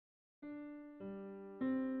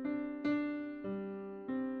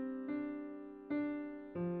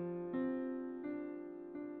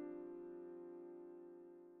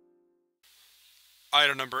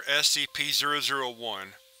Item Number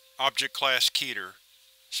SCP-001 Object Class Keter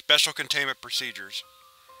Special Containment Procedures.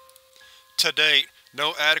 To date,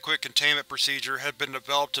 no adequate containment procedure has been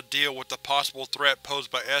developed to deal with the possible threat posed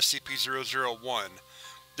by SCP-001.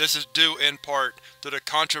 This is due, in part, to the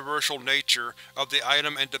controversial nature of the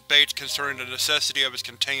item and debates concerning the necessity of its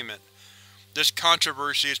containment. This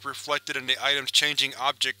controversy is reflected in the item's changing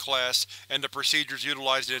object class and the procedures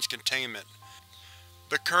utilized in its containment.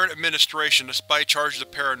 The current administration, despite charges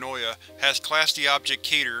of paranoia, has classed the object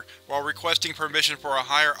Keter, while requesting permission for a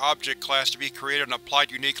higher object class to be created and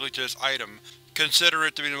applied uniquely to this item, considering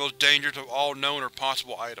it to be the most dangerous of all known or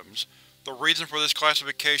possible items. The reason for this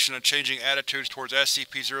classification and changing attitudes towards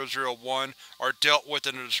SCP-001 are dealt with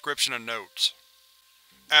in the description and notes.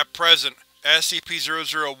 At present,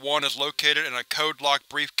 SCP-001 is located in a code-locked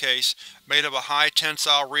briefcase made of a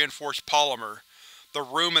high-tensile reinforced polymer. The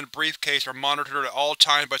room and briefcase are monitored at all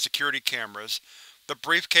times by security cameras. The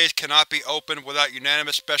briefcase cannot be opened without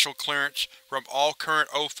unanimous special clearance from all current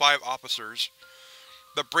O5 officers.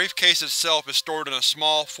 The briefcase itself is stored in a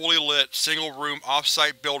small, fully lit, single-room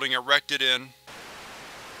off-site building erected in.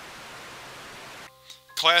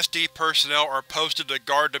 Class D personnel are posted to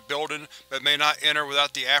guard the building but may not enter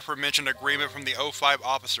without the aforementioned agreement from the O5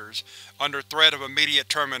 officers, under threat of immediate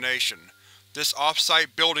termination. This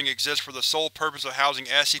off-site building exists for the sole purpose of housing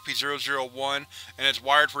SCP-001 and is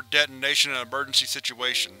wired for detonation in an emergency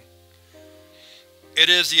situation. It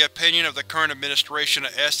is the opinion of the current administration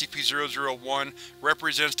that SCP-001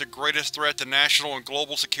 represents the greatest threat to national and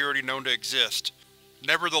global security known to exist.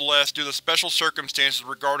 Nevertheless, due to special circumstances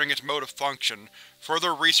regarding its mode of function,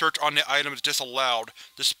 further research on the item is disallowed,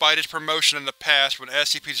 despite its promotion in the past when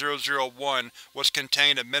SCP-001 was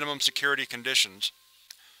contained in minimum security conditions.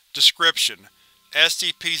 Description: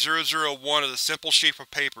 SCP-001 is a simple sheaf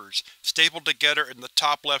of papers, stapled together in the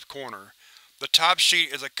top left corner. The top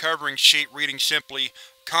sheet is a covering sheet reading simply,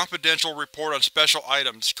 "Confidential Report on Special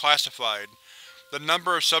Items, Classified." The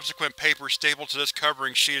number of subsequent papers stapled to this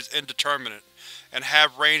covering sheet is indeterminate, and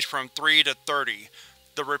have ranged from 3 to 30.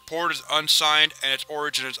 The report is unsigned and its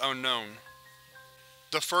origin is unknown.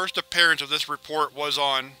 The first appearance of this report was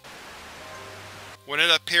on when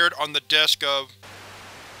it appeared on the desk of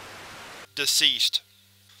deceased.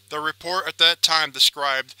 The report at that time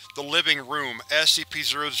described the living room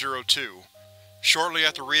SCP-002. Shortly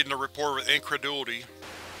after reading the report with incredulity,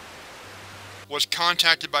 was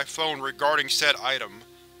contacted by phone regarding said item.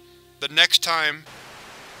 The next time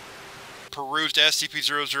perused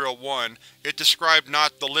SCP-001, it described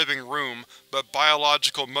not the living room, but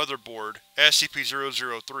biological motherboard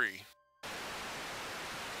SCP-003.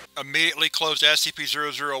 Immediately closed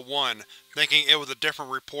SCP-001, thinking it was a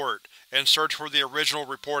different report, and searched for the original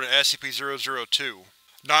report in SCP-002.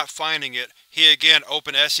 Not finding it, he again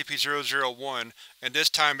opened SCP-001, and this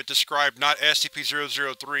time it described not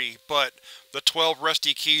SCP-003, but the 12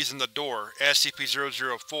 rusty keys in the door,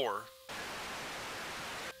 SCP-004.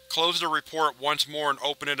 Closed the report once more and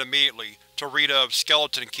opened it immediately, to read of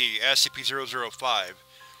skeleton key, SCP-005.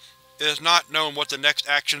 It is not known what the next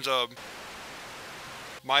actions of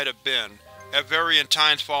might have been. At varying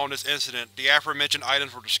times following this incident, the aforementioned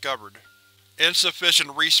items were discovered.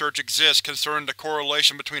 Insufficient research exists concerning the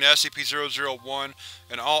correlation between SCP-001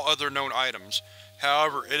 and all other known items.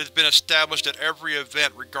 However, it has been established that every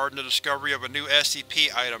event regarding the discovery of a new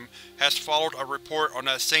SCP item has followed a report on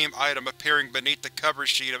that same item appearing beneath the cover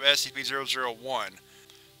sheet of SCP-001.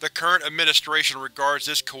 The current administration regards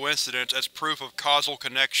this coincidence as proof of causal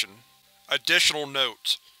connection. Additional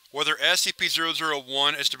notes: whether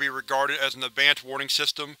SCP-001 is to be regarded as an advanced warning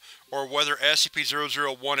system, or whether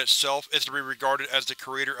SCP-001 itself is to be regarded as the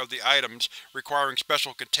creator of the items requiring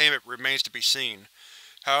special containment remains to be seen.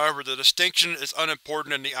 However, the distinction is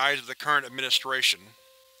unimportant in the eyes of the current administration.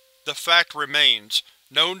 The fact remains: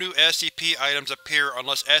 no new SCP items appear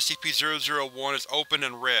unless SCP-001 is opened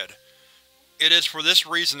and read. It is for this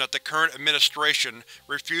reason that the current administration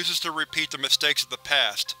refuses to repeat the mistakes of the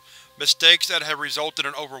past. Mistakes that have resulted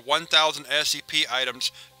in over 1,000 SCP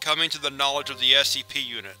items coming to the knowledge of the SCP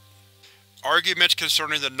Unit. Arguments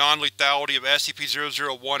concerning the non-lethality of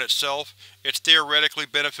SCP-001 itself, its theoretically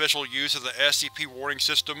beneficial use as an SCP warning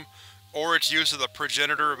system, or its use as a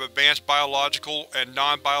progenitor of advanced biological and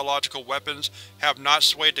non-biological weapons have not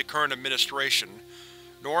swayed the current administration,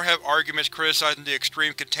 nor have arguments criticizing the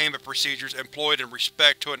extreme containment procedures employed in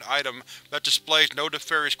respect to an item that displays no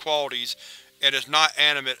nefarious qualities and is not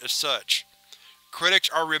animate as such. Critics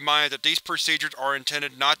are reminded that these procedures are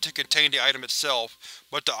intended not to contain the item itself,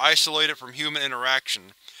 but to isolate it from human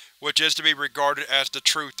interaction, which is to be regarded as the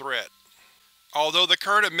true threat. Although the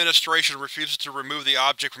current administration refuses to remove the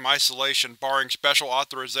object from isolation barring special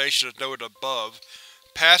authorization as noted above,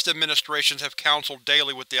 past administrations have counseled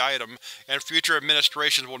daily with the item, and future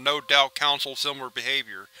administrations will no doubt counsel similar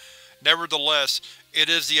behavior. Nevertheless, it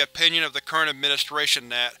is the opinion of the current administration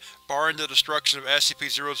that, barring the destruction of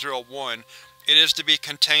SCP-001, it is to be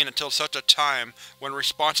contained until such a time when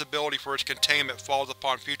responsibility for its containment falls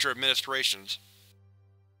upon future administrations.